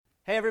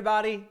Hey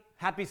everybody,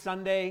 happy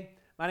Sunday.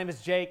 My name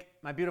is Jake.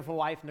 My beautiful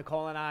wife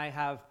Nicole and I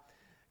have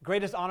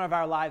greatest honor of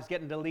our lives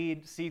getting to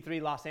lead C3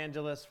 Los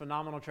Angeles,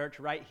 phenomenal church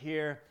right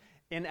here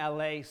in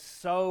LA.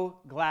 So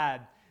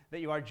glad that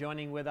you are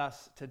joining with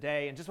us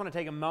today. And just want to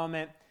take a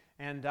moment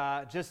and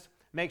just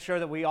make sure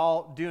that we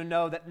all do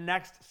know that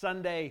next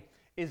Sunday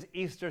is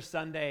Easter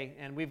Sunday,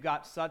 and we've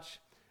got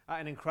such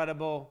an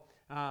incredible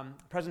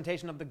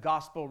presentation of the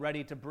gospel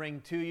ready to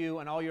bring to you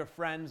and all your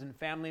friends and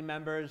family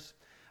members.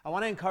 I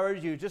want to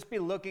encourage you, just be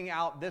looking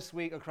out this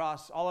week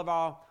across all of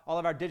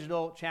our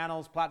digital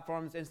channels,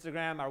 platforms,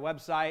 Instagram, our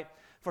website,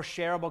 for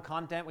shareable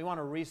content. We want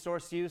to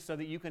resource you so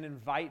that you can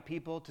invite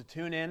people to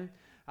tune in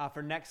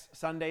for next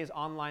Sunday's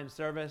online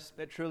service.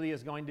 It truly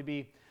is going to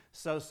be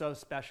so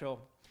special.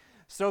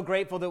 So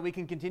grateful that we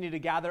can continue to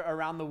gather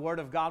around the Word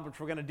of God, which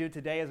we're going to do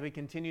today as we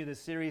continue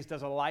this series,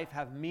 Does a Life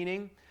Have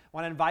Meaning?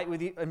 I want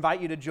to invite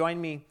you to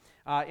join me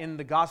in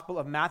the Gospel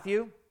of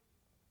Matthew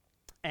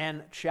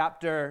and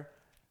chapter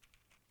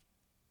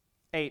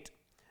 8.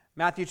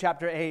 Matthew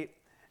chapter 8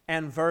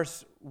 and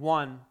verse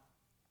 1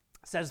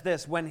 says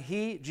this: When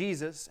he,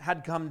 Jesus,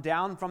 had come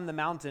down from the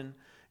mountain,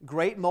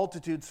 great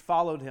multitudes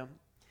followed him.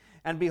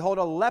 And behold,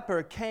 a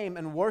leper came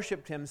and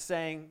worshipped him,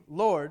 saying,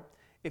 Lord,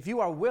 if you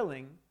are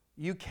willing,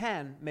 you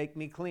can make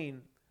me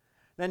clean.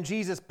 Then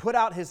Jesus put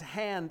out his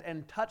hand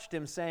and touched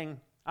him,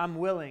 saying, I'm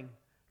willing,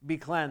 be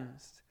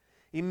cleansed.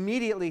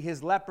 Immediately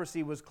his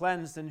leprosy was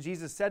cleansed, and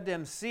Jesus said to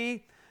him,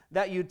 See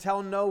that you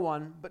tell no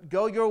one, but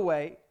go your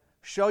way,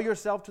 show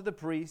yourself to the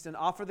priest, and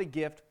offer the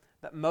gift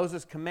that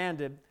Moses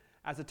commanded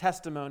as a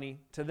testimony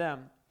to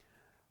them.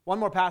 One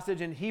more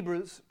passage in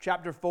Hebrews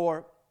chapter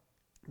 4,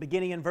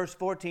 beginning in verse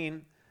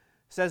 14,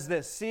 says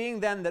this: Seeing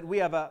then that we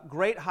have a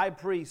great high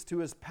priest who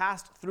has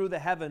passed through the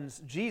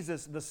heavens,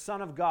 Jesus, the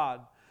Son of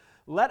God,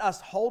 let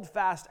us hold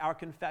fast our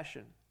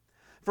confession.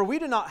 For we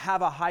do not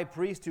have a high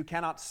priest who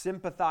cannot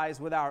sympathize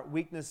with our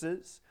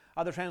weaknesses.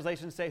 Other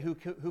translations say who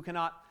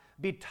cannot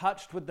be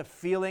touched with the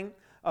feeling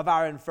of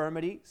our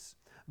infirmities,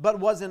 but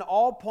was in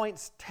all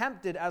points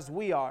tempted as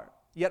we are,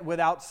 yet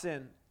without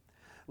sin.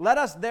 Let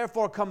us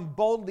therefore come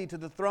boldly to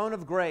the throne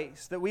of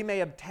grace, that we may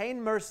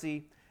obtain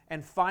mercy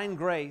and find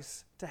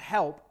grace to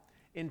help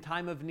in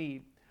time of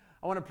need.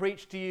 I want to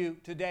preach to you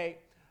today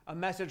a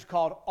message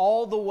called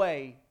All the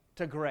Way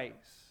to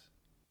Grace.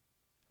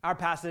 Our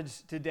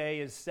passage today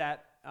is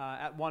set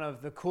at one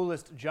of the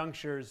coolest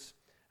junctures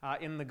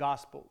in the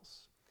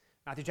Gospels.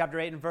 Matthew chapter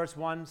 8 and verse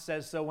 1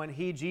 says, So when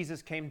he,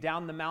 Jesus, came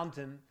down the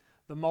mountain,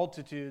 the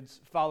multitudes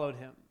followed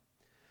him.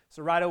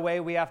 So right away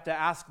we have to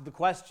ask the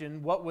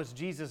question, what was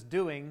Jesus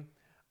doing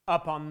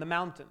up on the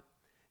mountain?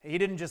 He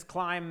didn't just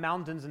climb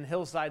mountains and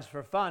hillsides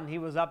for fun. He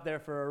was up there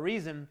for a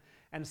reason,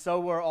 and so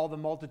were all the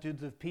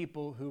multitudes of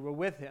people who were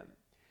with him.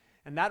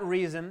 And that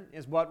reason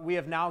is what we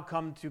have now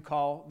come to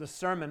call the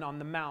Sermon on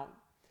the Mount.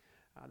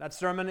 That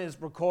sermon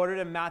is recorded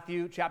in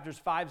Matthew chapters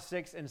 5,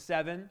 6, and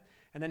 7.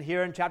 And then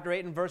here in chapter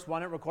 8 and verse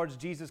 1, it records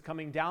Jesus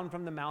coming down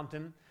from the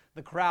mountain,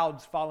 the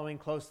crowds following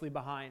closely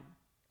behind.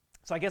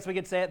 So I guess we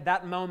could say at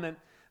that moment,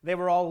 they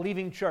were all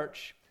leaving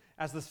church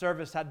as the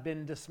service had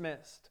been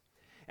dismissed.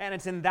 And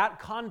it's in that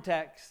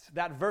context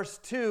that verse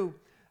 2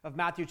 of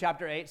Matthew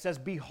chapter 8 says,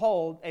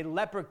 Behold, a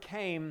leper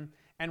came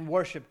and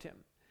worshipped him.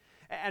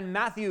 And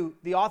Matthew,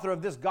 the author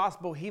of this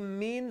gospel, he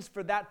means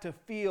for that to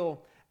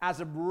feel as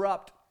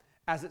abrupt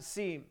as it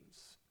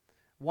seems.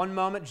 One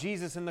moment,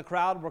 Jesus and the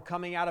crowd were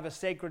coming out of a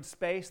sacred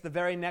space. The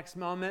very next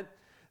moment,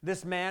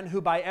 this man,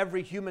 who by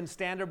every human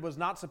standard was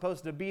not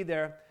supposed to be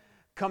there,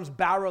 comes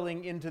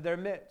barreling into their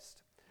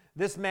midst.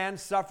 This man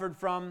suffered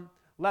from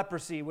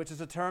leprosy, which is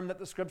a term that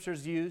the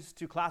scriptures use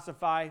to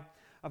classify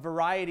a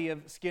variety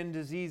of skin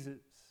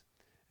diseases.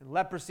 And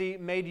leprosy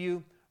made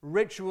you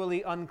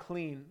ritually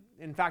unclean.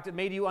 In fact, it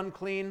made you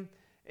unclean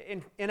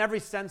in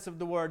every sense of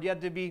the word. You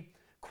had to be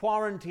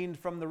quarantined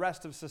from the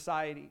rest of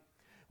society,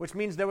 which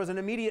means there was an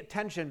immediate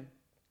tension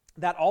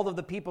that all of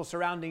the people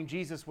surrounding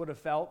Jesus would have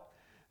felt.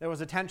 There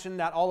was a tension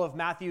that all of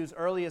Matthew's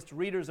earliest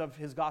readers of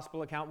his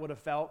gospel account would have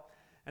felt.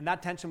 And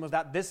that tension was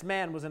that this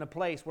man was in a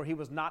place where he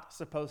was not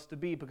supposed to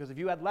be, because if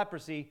you had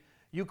leprosy,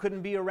 you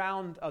couldn't be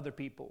around other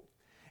people.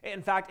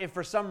 In fact, if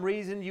for some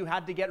reason you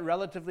had to get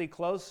relatively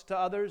close to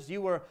others,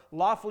 you were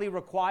lawfully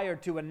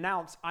required to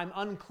announce, I'm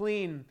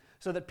unclean,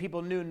 so that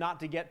people knew not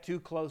to get too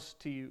close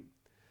to you.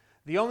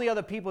 The only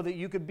other people that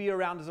you could be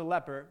around as a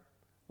leper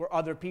were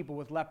other people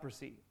with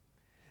leprosy.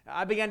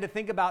 I began to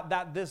think about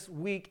that this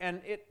week,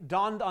 and it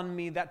dawned on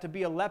me that to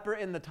be a leper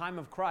in the time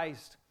of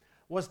Christ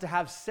was to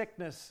have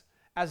sickness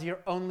as your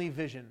only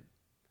vision.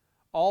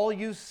 All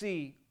you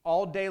see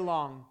all day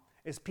long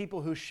is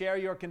people who share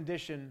your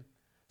condition,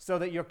 so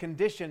that your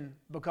condition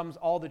becomes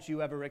all that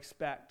you ever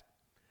expect.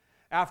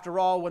 After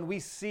all, when we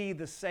see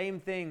the same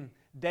thing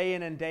day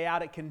in and day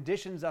out, it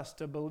conditions us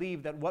to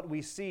believe that what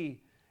we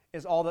see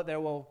is all that there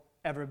will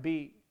ever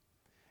be.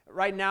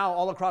 Right now,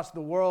 all across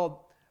the world,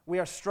 we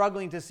are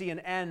struggling to see an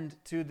end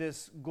to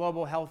this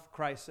global health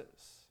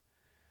crisis.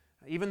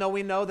 Even though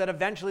we know that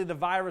eventually the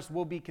virus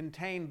will be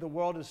contained, the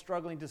world is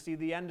struggling to see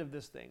the end of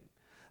this thing,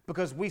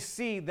 because we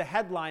see the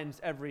headlines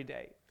every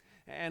day.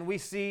 And we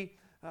see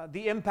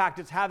the impact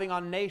it's having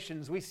on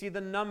nations. We see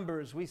the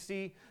numbers. We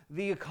see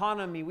the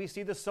economy. We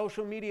see the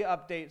social media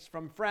updates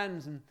from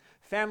friends and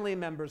family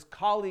members,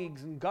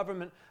 colleagues, and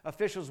government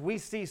officials. We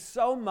see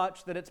so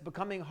much that it's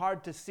becoming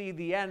hard to see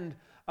the end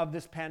of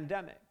this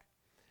pandemic.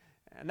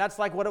 And that's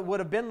like what it would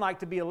have been like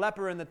to be a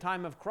leper in the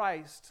time of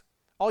Christ.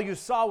 All you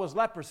saw was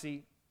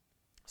leprosy,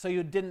 so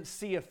you didn't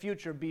see a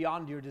future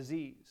beyond your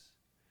disease.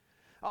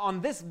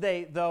 On this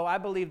day, though, I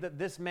believe that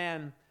this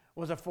man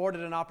was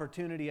afforded an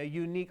opportunity, a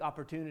unique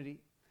opportunity.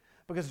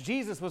 Because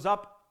Jesus was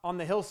up on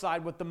the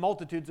hillside with the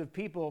multitudes of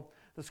people,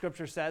 the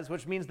scripture says,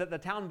 which means that the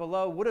town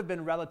below would have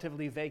been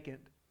relatively vacant.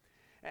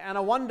 And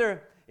I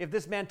wonder if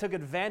this man took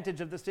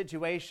advantage of the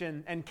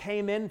situation and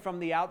came in from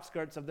the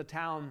outskirts of the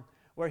town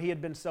where he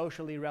had been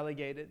socially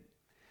relegated.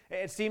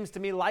 It seems to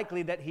me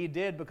likely that he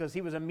did, because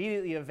he was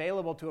immediately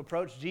available to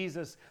approach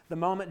Jesus the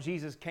moment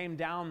Jesus came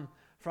down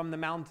from the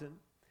mountain.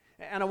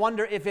 And I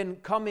wonder if in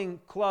coming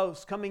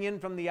close, coming in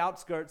from the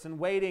outskirts and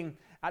waiting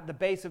at the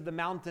base of the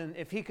mountain,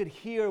 if he could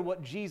hear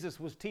what Jesus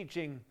was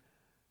teaching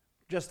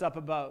just up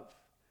above.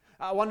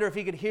 I wonder if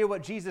he could hear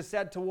what Jesus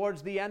said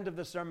towards the end of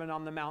the Sermon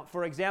on the Mount.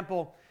 For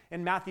example,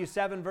 in Matthew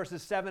 7,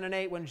 verses 7 and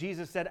 8, when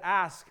Jesus said,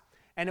 "Ask,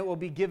 and it will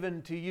be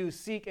given to you.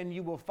 Seek, and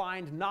you will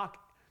find. Knock,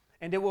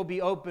 and it will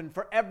be opened.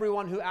 For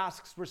everyone who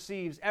asks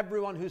receives.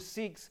 Everyone who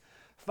seeks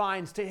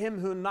finds. To him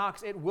who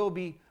knocks, it will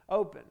be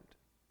opened."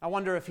 I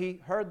wonder if he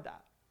heard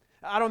that.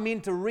 I don't mean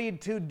to read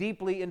too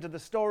deeply into the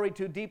story,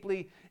 too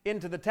deeply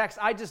into the text.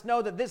 I just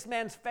know that this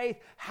man's faith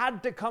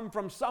had to come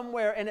from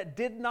somewhere, and it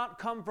did not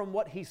come from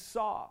what he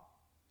saw.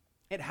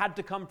 It had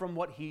to come from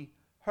what he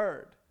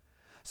heard.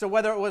 So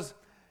whether it was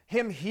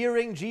him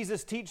hearing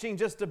Jesus teaching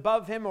just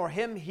above him, or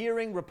him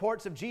hearing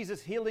reports of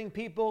Jesus healing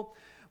people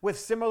with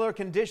similar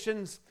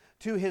conditions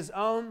to his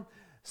own,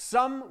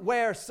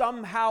 somewhere,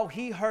 somehow,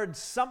 he heard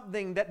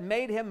something that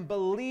made him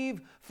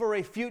believe for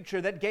a future,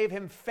 that gave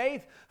him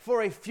faith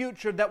for a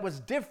future that was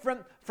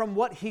different from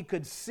what he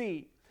could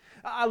see.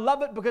 I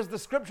love it because the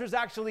scriptures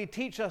actually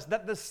teach us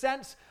that the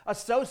sense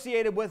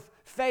associated with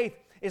faith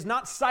is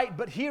not sight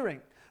but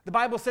hearing. The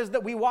Bible says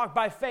that we walk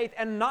by faith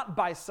and not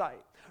by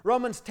sight.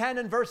 Romans 10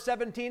 and verse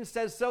 17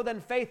 says, "So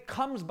then faith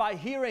comes by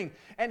hearing,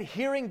 and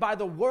hearing by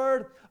the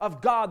word of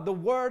God," the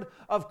word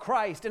of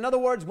Christ. In other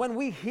words, when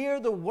we hear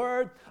the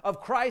word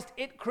of Christ,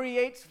 it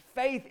creates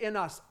faith in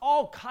us,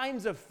 all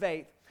kinds of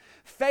faith.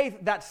 Faith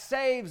that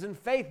saves, and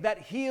faith that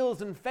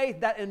heals, and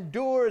faith that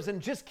endures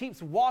and just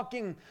keeps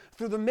walking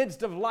through the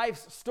midst of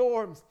life's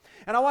storms.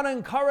 And I want to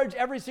encourage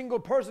every single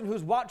person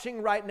who's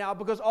watching right now,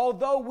 because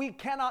although we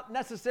cannot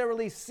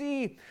necessarily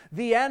see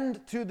the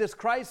end to this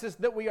crisis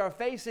that we are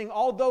facing,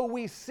 although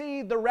we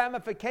see the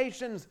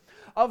ramifications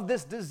of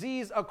this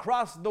disease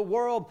across the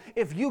world,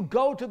 if you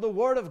go to the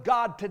Word of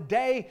God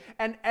today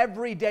and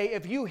every day,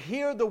 if you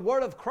hear the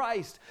Word of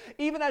Christ,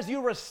 even as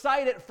you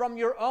recite it from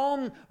your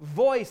own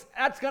voice,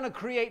 that's going to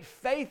create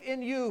faith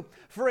in you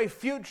for a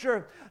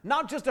future,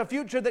 not just a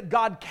future that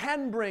God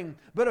can bring,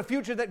 but a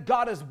future that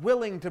God is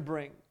willing to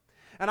bring.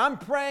 And I'm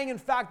praying, in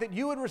fact, that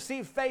you would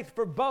receive faith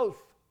for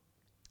both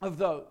of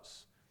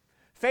those.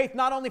 Faith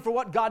not only for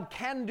what God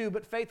can do,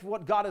 but faith for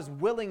what God is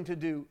willing to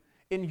do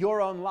in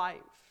your own life.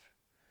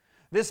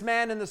 This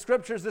man in the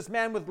scriptures, this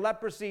man with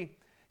leprosy,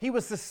 he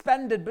was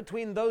suspended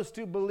between those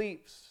two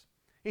beliefs.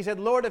 He said,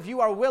 "Lord, if you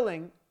are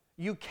willing,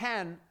 you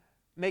can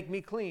make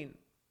me clean."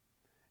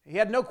 He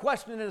had no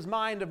question in his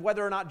mind of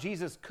whether or not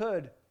Jesus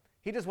could.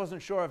 He just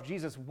wasn't sure if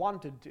Jesus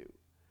wanted to.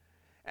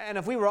 And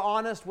if we were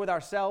honest with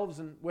ourselves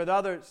and with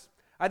others,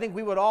 I think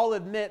we would all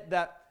admit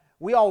that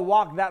we all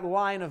walk that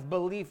line of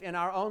belief in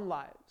our own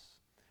lives.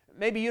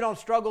 Maybe you don't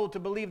struggle to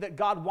believe that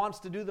God wants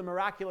to do the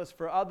miraculous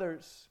for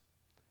others.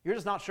 You're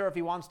just not sure if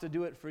he wants to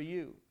do it for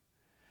you.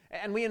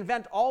 And we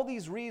invent all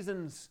these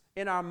reasons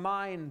in our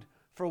mind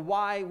for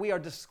why we are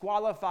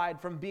disqualified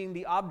from being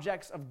the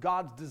objects of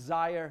God's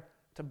desire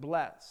to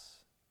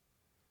bless.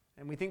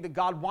 And we think that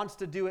God wants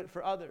to do it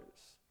for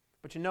others.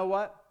 But you know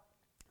what?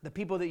 The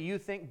people that you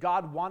think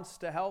God wants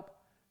to help,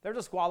 they're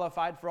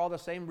disqualified for all the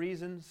same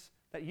reasons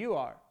that you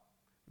are.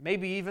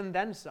 Maybe even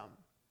then some.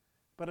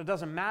 But it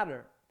doesn't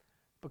matter,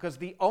 because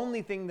the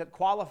only thing that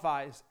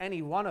qualifies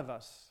any one of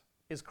us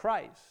is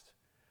Christ.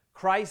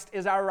 Christ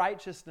is our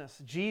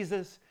righteousness.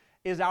 Jesus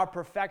is our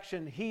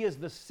perfection. He is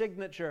the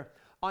signature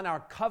on our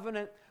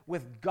covenant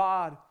with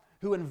God,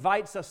 who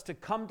invites us to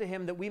come to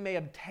him that we may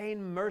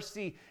obtain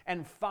mercy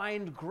and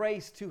find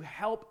grace to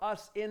help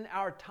us in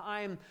our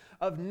time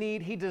of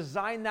need. He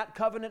designed that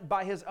covenant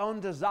by his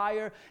own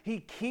desire. He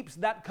keeps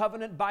that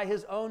covenant by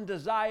his own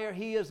desire.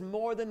 He is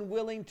more than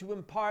willing to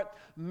impart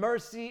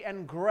mercy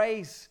and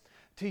grace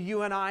to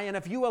you and I. And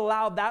if you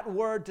allow that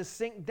word to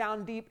sink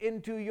down deep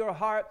into your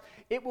heart,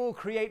 it will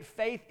create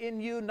faith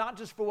in you, not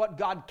just for what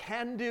God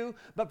can do,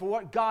 but for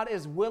what God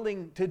is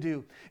willing to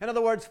do. In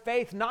other words,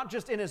 faith not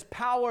just in his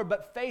power,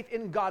 but faith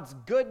in God's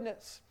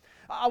goodness.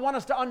 I want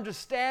us to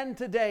understand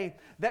today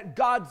that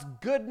God's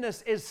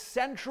goodness is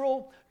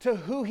central to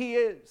who he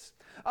is.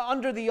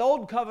 Under the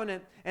old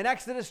covenant, in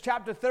Exodus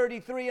chapter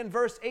 33 and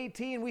verse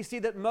 18, we see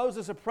that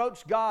Moses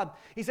approached God.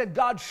 He said,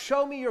 God,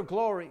 show me your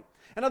glory.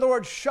 In other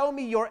words, show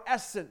me your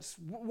essence.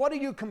 What are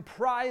you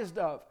comprised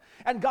of?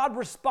 And God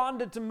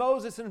responded to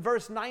Moses in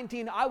verse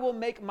 19, I will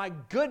make my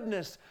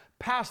goodness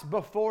pass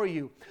before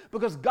you.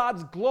 Because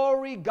God's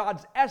glory,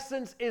 God's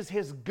essence is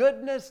His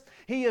goodness.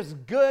 He is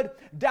good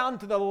down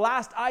to the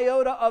last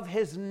iota of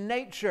His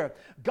nature.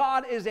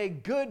 God is a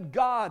good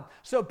God.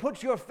 So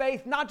put your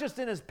faith not just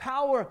in His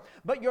power,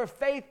 but your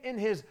faith in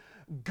His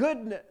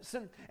goodness,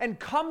 and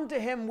come to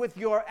Him with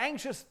your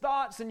anxious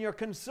thoughts and your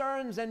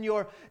concerns and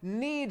your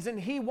needs, and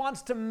He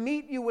wants to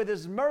meet you with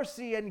His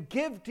mercy and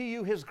give to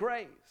you His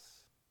grace.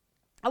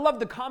 I love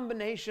the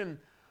combination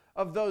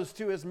of those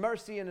two, His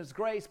mercy and His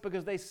grace,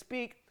 because they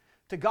speak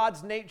to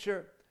God's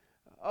nature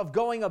of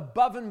going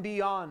above and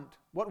beyond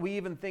what we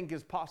even think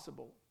is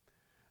possible.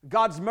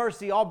 God's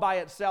mercy all by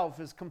itself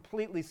is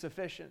completely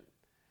sufficient.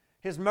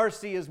 His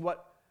mercy is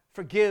what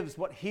forgives,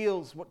 what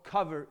heals, what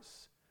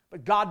covers.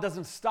 But God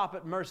doesn't stop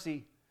at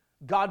mercy.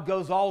 God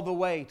goes all the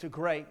way to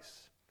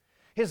grace.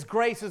 His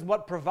grace is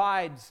what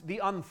provides the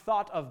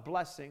unthought of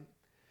blessing.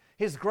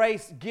 His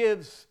grace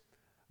gives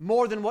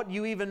more than what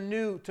you even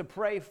knew to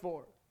pray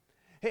for.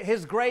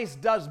 His grace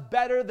does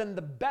better than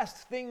the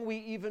best thing we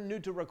even knew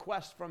to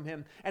request from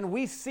Him. And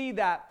we see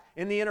that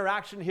in the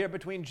interaction here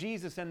between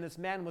Jesus and this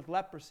man with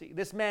leprosy.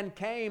 This man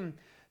came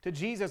to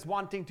Jesus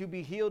wanting to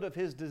be healed of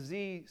his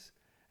disease.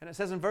 And it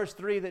says in verse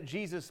 3 that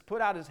Jesus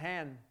put out His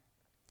hand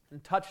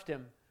and touched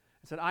him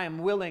and said, I am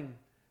willing,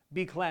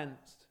 be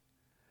cleansed.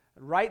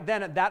 And right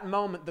then at that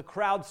moment, the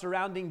crowd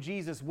surrounding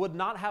Jesus would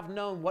not have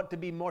known what to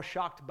be more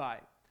shocked by.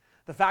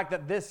 The fact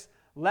that this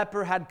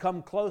leper had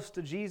come close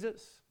to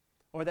Jesus,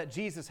 or that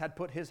Jesus had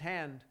put His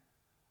hand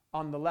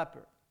on the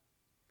leper.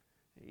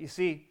 You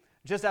see,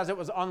 just as it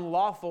was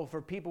unlawful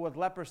for people with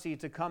leprosy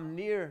to come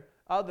near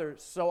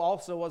others, so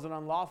also was it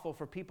unlawful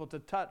for people to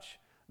touch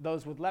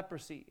those with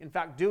leprosy. In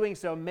fact, doing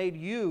so made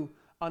you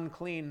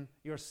unclean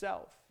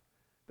yourself.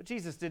 But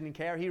Jesus didn't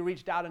care. He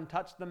reached out and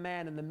touched the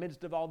man in the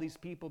midst of all these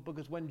people,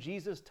 because when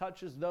Jesus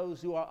touches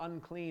those who are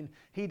unclean,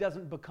 He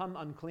doesn't become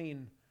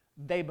unclean.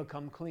 They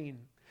become clean.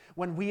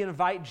 When we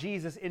invite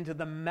Jesus into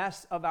the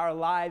mess of our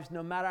lives,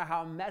 no matter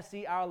how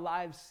messy our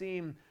lives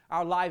seem,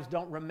 our lives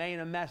don't remain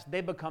a mess.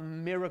 They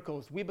become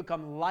miracles. We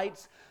become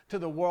lights to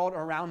the world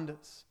around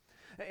us.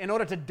 In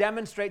order to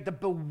demonstrate the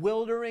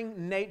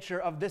bewildering nature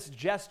of this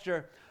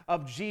gesture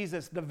of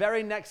Jesus, the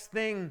very next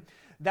thing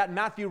that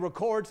Matthew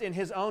records in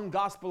his own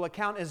gospel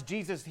account is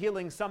Jesus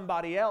healing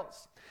somebody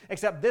else.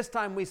 Except this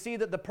time we see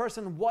that the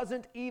person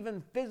wasn't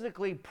even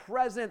physically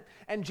present,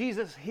 and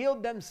Jesus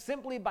healed them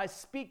simply by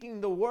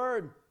speaking the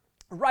word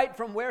right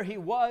from where He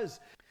was.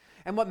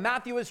 And what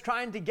Matthew is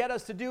trying to get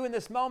us to do in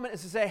this moment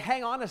is to say,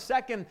 hang on a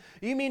second,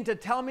 you mean to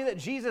tell me that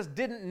Jesus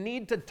didn't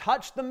need to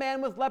touch the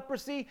man with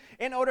leprosy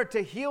in order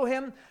to heal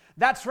him?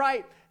 That's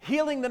right.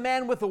 Healing the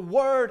man with a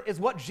word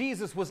is what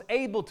Jesus was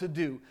able to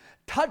do.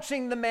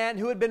 Touching the man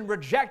who had been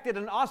rejected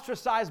and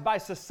ostracized by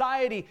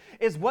society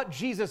is what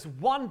Jesus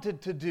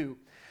wanted to do.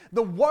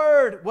 The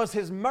word was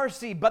His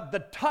mercy, but the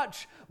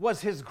touch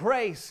was His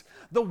grace.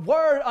 The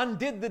word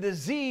undid the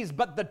disease,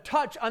 but the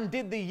touch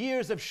undid the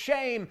years of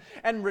shame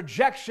and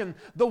rejection.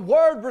 The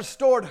word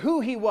restored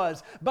who He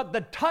was, but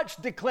the touch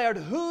declared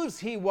whose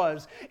He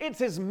was. It's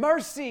His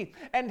mercy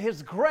and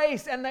His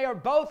grace, and they are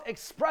both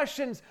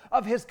expressions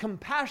of His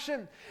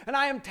compassion. And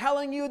I am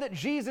telling you that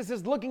Jesus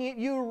is looking at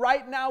you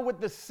right now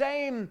with the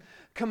same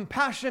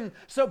compassion.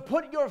 So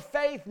put your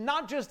faith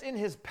not just in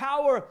His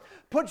power,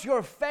 put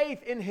your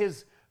faith in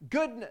His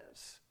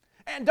goodness.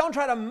 And don't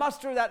try to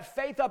muster that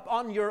faith up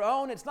on your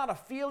own. It's not a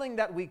feeling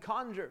that we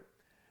conjure.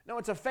 No,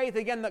 it's a faith,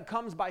 again, that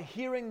comes by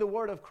hearing the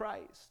word of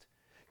Christ.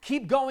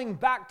 Keep going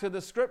back to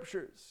the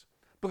Scriptures,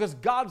 because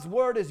God's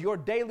word is your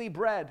daily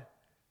bread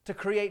to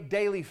create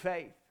daily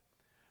faith.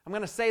 I'm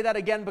going to say that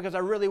again because I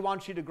really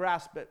want you to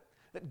grasp it.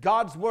 That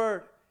God's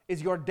word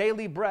is your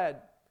daily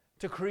bread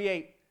to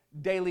create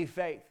daily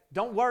faith.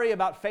 Don't worry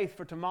about faith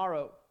for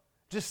tomorrow.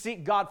 Just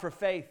seek God for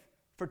faith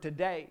for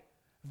today.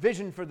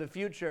 Vision for the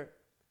future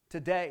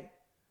today.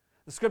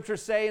 The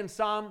Scriptures say in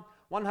Psalm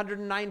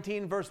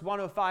 119 verse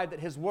 105 that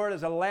His word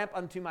is a lamp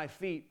unto my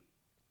feet,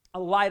 a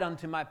light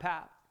unto my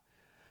path.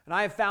 And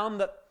I have found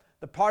that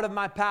the part of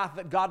my path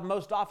that God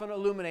most often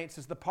illuminates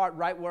is the part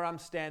right where I'm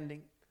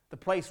standing, the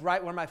place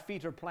right where my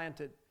feet are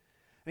planted.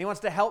 And He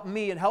wants to help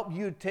me and help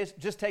you to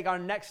just take our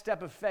next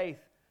step of faith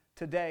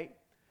today.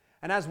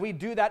 And as we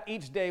do that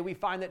each day, we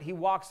find that He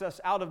walks us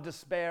out of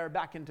despair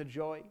back into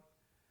joy,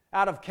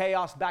 out of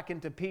chaos back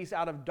into peace,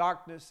 out of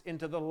darkness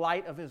into the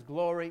light of His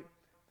glory,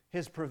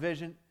 His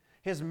provision.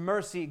 His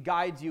mercy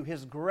guides you.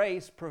 His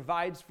grace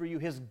provides for you.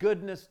 His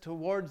goodness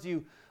towards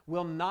you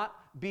will not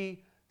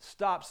be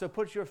stopped. So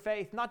put your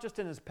faith not just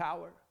in His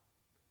power,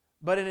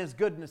 but in His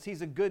goodness.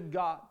 He's a good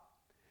God.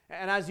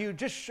 And as you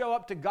just show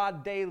up to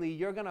God daily,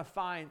 you're going to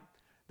find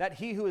that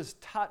He who is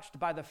touched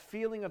by the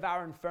feeling of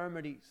our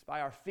infirmities, by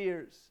our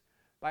fears,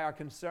 by our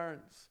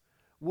concerns,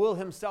 will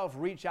Himself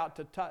reach out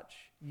to touch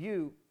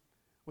you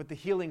with the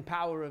healing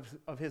power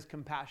of his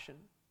compassion.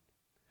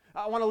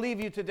 I want to leave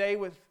you today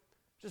with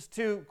just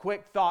two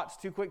quick thoughts,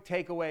 two quick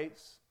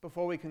takeaways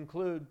before we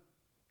conclude.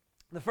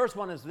 The first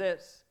one is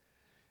this,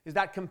 is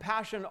that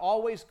compassion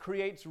always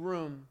creates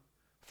room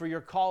for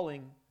your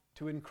calling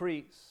to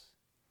increase.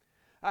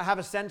 I have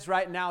a sense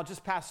right now,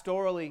 just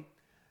pastorally,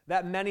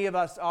 that many of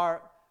us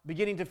are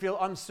beginning to feel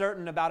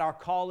uncertain about our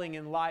calling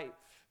in life.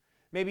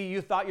 Maybe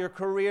you thought your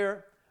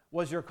career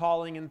was your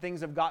calling and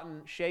things have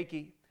gotten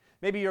shaky.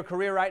 Maybe your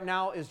career right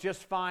now is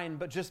just fine,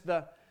 but just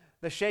the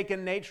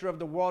shaken nature of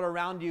the world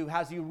around you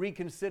has you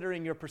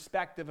reconsidering your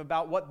perspective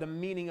about what the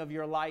meaning of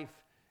your life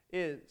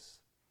is.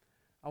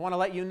 I want to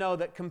let you know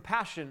that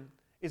compassion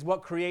is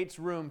what creates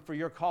room for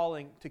your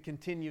calling to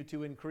continue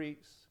to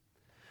increase.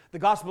 The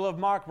Gospel of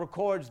Mark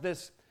records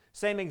this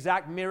same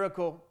exact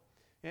miracle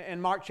in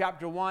Mark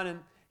chapter 1,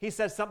 and he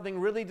says something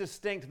really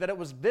distinct, that it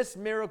was this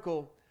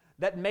miracle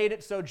that made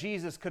it so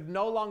Jesus could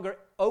no longer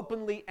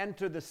openly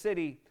enter the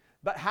city,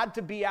 but had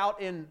to be out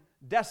in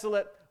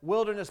desolate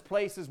wilderness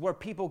places where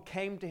people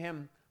came to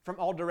him from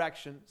all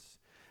directions.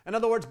 In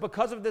other words,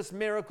 because of this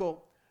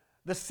miracle,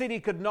 the city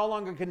could no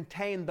longer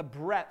contain the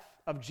breadth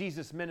of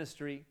Jesus'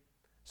 ministry,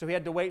 so he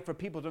had to wait for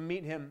people to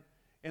meet him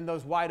in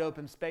those wide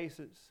open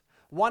spaces.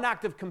 One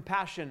act of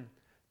compassion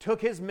took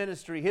his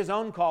ministry, his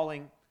own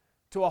calling,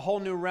 to a whole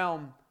new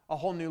realm, a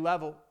whole new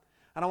level.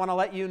 And I want to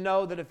let you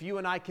know that if you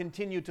and I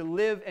continue to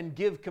live and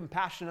give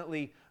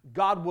compassionately,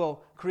 God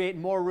will create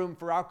more room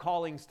for our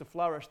callings to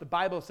flourish. The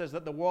Bible says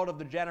that the world of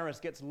the generous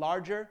gets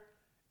larger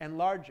and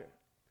larger.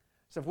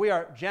 So if we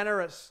are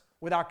generous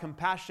with our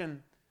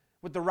compassion,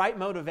 with the right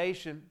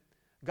motivation,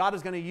 God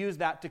is going to use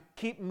that to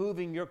keep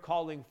moving your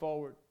calling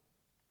forward.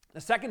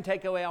 The second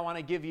takeaway I want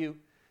to give you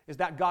is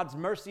that God's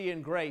mercy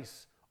and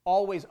grace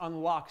always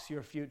unlocks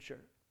your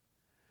future.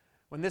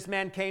 When this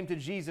man came to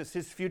Jesus,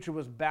 his future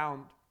was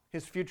bound.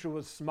 His future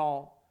was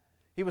small.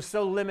 He was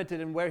so limited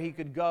in where he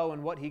could go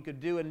and what he could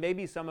do. And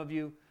maybe some of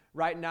you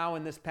right now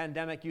in this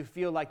pandemic, you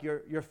feel like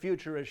your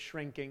future is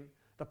shrinking.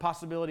 The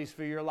possibilities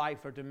for your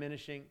life are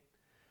diminishing.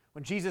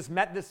 When Jesus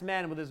met this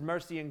man with his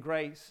mercy and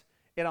grace,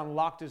 it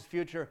unlocked his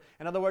future.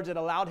 In other words, it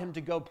allowed him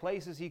to go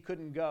places he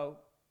couldn't go,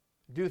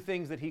 do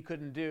things that he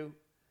couldn't do.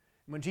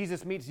 When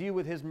Jesus meets you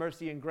with his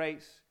mercy and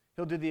grace,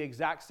 he'll do the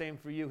exact same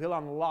for you. He'll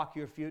unlock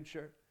your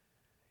future.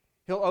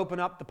 He'll open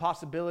up the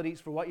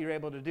possibilities for what you're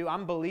able to do.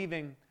 I'm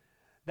believing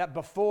that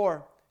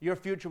before, your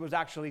future was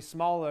actually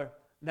smaller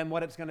than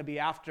what it's going to be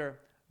after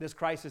this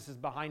crisis is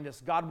behind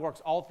us. God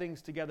works all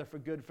things together for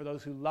good for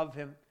those who love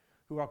him,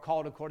 who are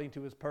called according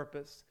to his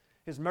purpose.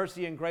 His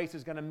mercy and grace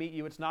is going to meet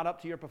you. It's not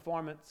up to your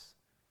performance.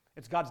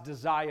 It's God's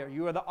desire.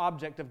 You are the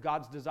object of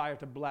God's desire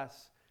to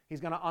bless.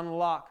 He's going to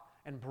unlock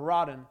and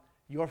broaden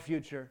your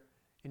future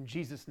in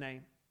Jesus'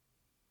 name.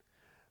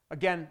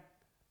 Again,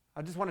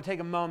 I just want to take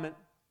a moment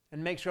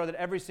and make sure that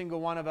every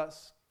single one of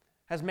us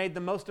has made the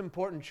most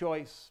important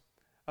choice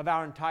of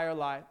our entire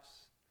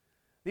lives.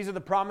 These are the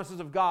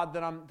promises of God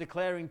that I'm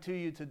declaring to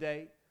you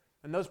today,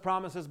 and those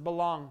promises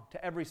belong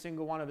to every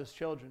single one of his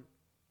children.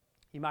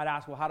 You might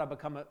ask, well, how do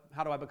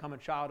I become a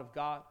child of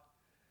God?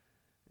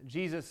 And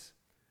Jesus,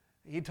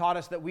 he taught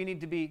us that we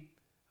need to be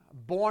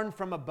born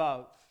from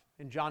above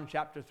in John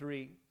chapter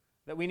 3,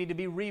 that we need to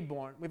be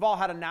reborn. We've all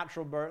had a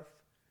natural birth.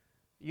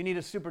 You need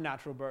a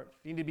supernatural birth.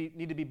 You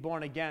need to be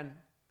born again.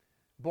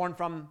 Born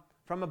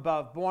from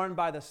above, born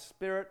by the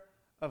Spirit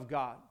of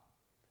God.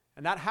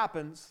 And that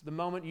happens the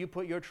moment you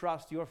put your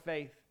trust, your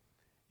faith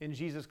in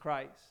Jesus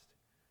Christ.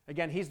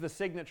 Again, he's the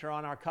signature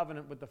on our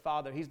covenant with the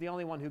Father. He's the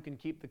only one who can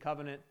keep the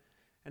covenant.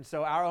 And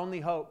so our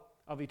only hope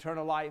of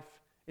eternal life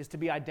is to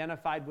be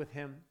identified with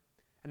him.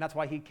 And that's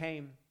why he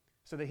came,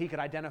 so that he could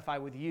identify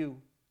with you,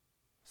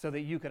 so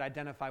that you could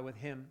identify with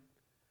him.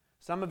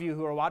 Some of you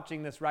who are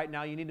watching this right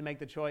now, you need to make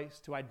the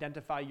choice to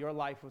identify your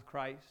life with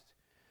Christ.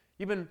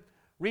 You've been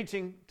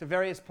reaching to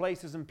various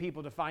places and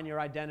people to find your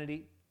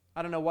identity.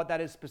 I don't know what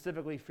that is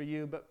specifically for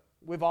you, but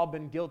we've all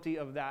been guilty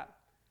of that.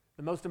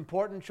 The most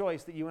important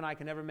choice that you and I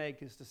can ever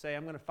make is to say,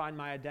 I'm going to find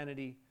my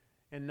identity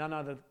in none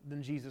other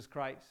than Jesus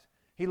Christ.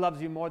 He loves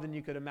you more than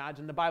you could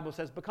imagine. The Bible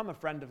says, become a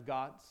friend of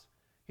God's.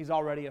 He's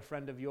already a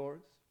friend of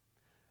yours.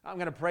 I'm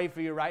going to pray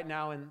for you right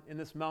now in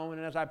this moment,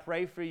 and as I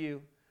pray for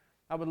you,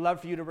 I would love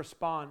for you to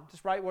respond,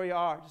 just right where you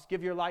are. Just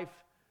give your life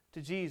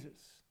to Jesus.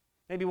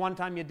 Maybe one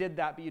time you did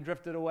that, but you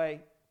drifted away.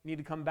 You need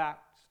to come back.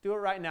 Just do it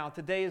right now.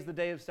 Today is the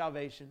day of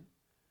salvation,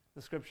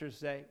 the scriptures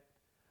say.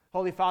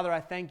 Holy Father, I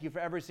thank you for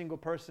every single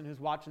person who's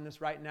watching this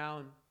right now.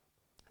 And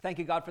thank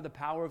you, God, for the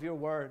power of your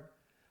word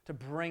to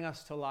bring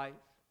us to life.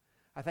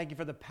 I thank you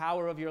for the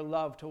power of your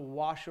love to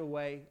wash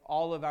away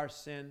all of our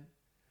sin.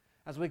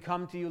 As we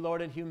come to you,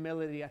 Lord, in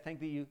humility, I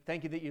thank you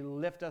that you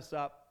lift us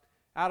up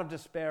out of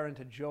despair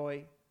into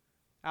joy,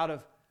 out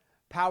of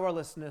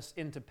powerlessness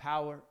into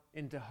power,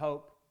 into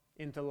hope,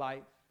 into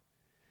life.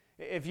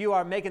 If you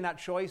are making that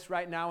choice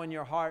right now in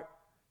your heart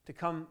to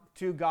come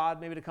to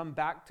God, maybe to come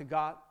back to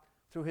God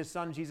through his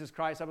Son, Jesus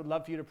Christ, I would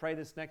love for you to pray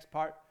this next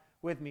part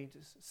with me.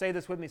 Just say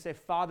this with me. Say,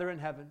 Father in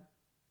heaven,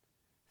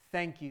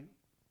 thank you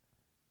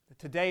that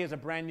today is a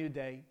brand new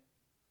day.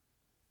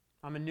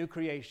 I'm a new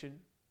creation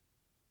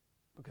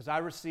because I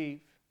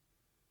receive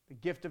the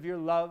gift of your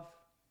love,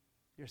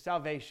 your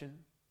salvation,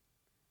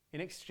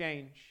 in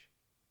exchange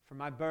for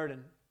my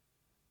burden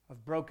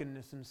of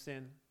brokenness and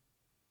sin.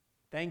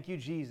 Thank you,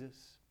 Jesus,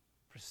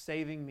 for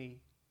saving me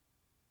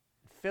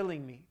and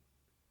filling me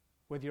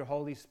with your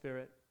Holy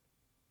Spirit.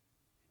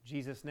 In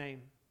Jesus'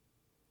 name,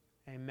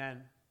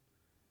 amen.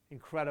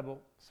 Incredible.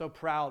 So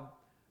proud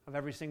of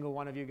every single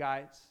one of you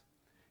guys.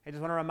 I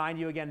just want to remind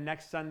you again,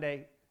 next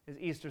Sunday is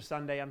Easter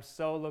Sunday. I'm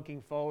so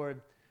looking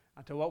forward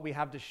to what we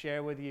have to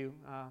share with you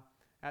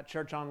at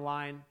Church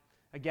Online.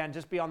 Again,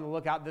 just be on the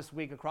lookout this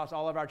week across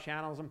all of our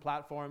channels and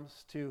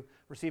platforms to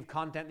receive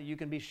content that you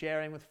can be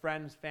sharing with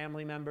friends,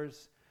 family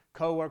members,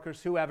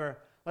 co-workers, whoever.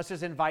 Let's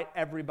just invite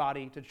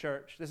everybody to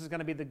church. This is going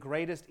to be the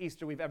greatest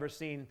Easter we've ever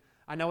seen.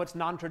 I know it's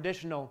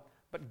non-traditional,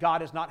 but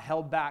God is not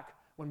held back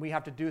when we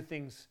have to do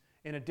things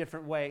in a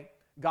different way.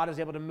 God is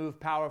able to move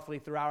powerfully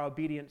through our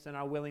obedience and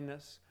our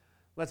willingness.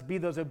 Let's be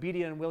those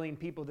obedient and willing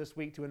people this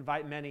week to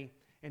invite many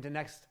into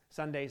next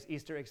Sunday's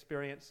Easter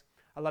experience.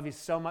 I love you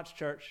so much,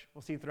 church.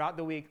 We'll see you throughout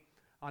the week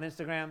on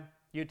Instagram,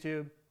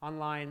 YouTube,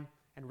 online,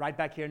 and right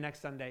back here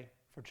next Sunday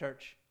for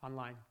Church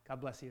Online. God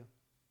bless you.